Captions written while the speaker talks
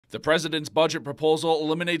The president's budget proposal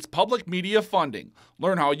eliminates public media funding.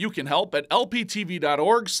 Learn how you can help at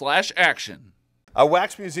lptv.org/action. A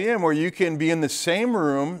wax museum where you can be in the same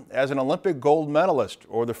room as an Olympic gold medalist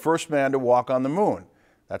or the first man to walk on the moon.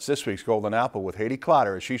 That's this week's Golden Apple with Haiti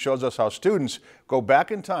Clotter as she shows us how students go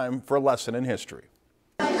back in time for a lesson in history.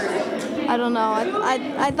 I don't know.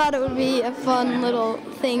 I thought it would be a fun little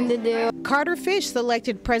thing to do. Carter Fish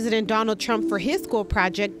selected President Donald Trump for his school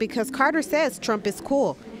project because Carter says Trump is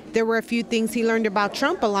cool. There were a few things he learned about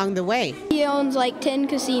Trump along the way. He owns like 10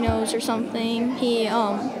 casinos or something. He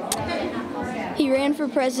ran for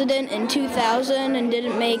president in 2000 and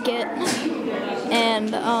didn't make it.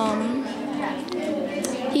 And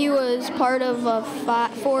he was part of a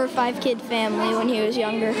 4 or 5 kid family when he was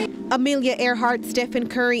younger. Amelia Earhart, Stephen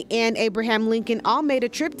Curry, and Abraham Lincoln all made a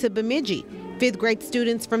trip to Bemidji. 5th grade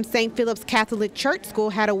students from St. Philip's Catholic Church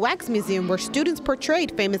School had a wax museum where students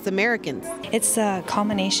portrayed famous Americans. It's a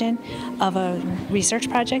culmination of a research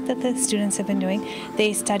project that the students have been doing.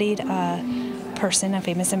 They studied a person, a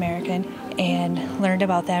famous American, and learned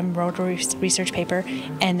about them, wrote a research paper,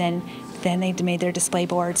 and then they made their display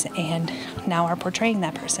boards and now are portraying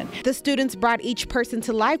that person. The students brought each person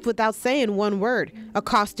to life without saying one word. A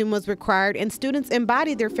costume was required and students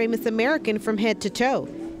embodied their famous American from head to toe.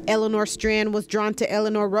 Eleanor Strand was drawn to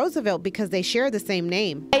Eleanor Roosevelt because they share the same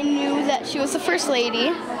name. I knew that she was the first lady.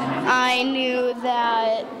 I knew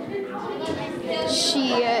that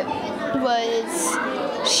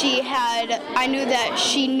I knew that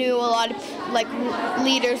she knew a lot of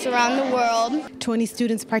leaders around the world. 20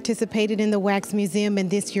 students participated in the Wax Museum, and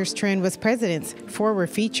this year's trend was presidents. 4 were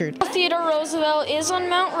featured. Theodore Roosevelt is on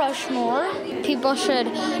Mount Rushmore. People should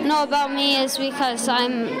know about me is because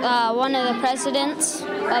I'm one of the presidents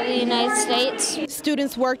of the United States.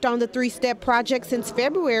 Students worked on the 3-step project since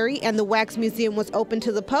February, and the Wax Museum was open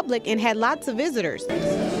to the public and had lots of visitors.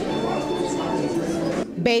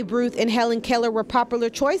 Babe Ruth and Helen Keller were popular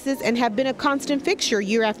choices and have been a constant fixture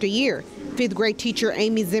year after year. 5th grade teacher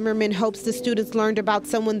Amy Zimmerman hopes the students learned about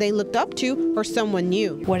someone they looked up to or someone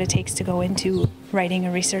new. What it takes to go into writing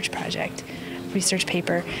a research project, research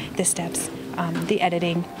paper, the steps, the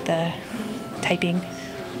editing, the typing,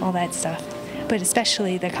 all that stuff. But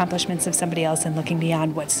especially the accomplishments of somebody else and looking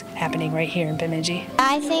beyond what's happening right here in Bemidji.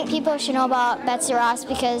 I think people should know about Betsy Ross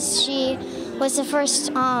because she was the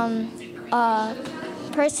first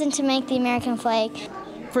person to make the American flag.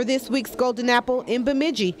 For this week's Golden Apple in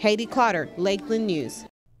Bemidji, Haiti Clotter, Lakeland News.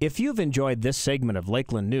 If you've enjoyed this segment of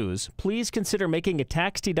Lakeland News, please consider making a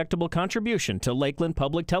tax-deductible contribution to Lakeland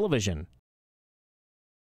Public Television.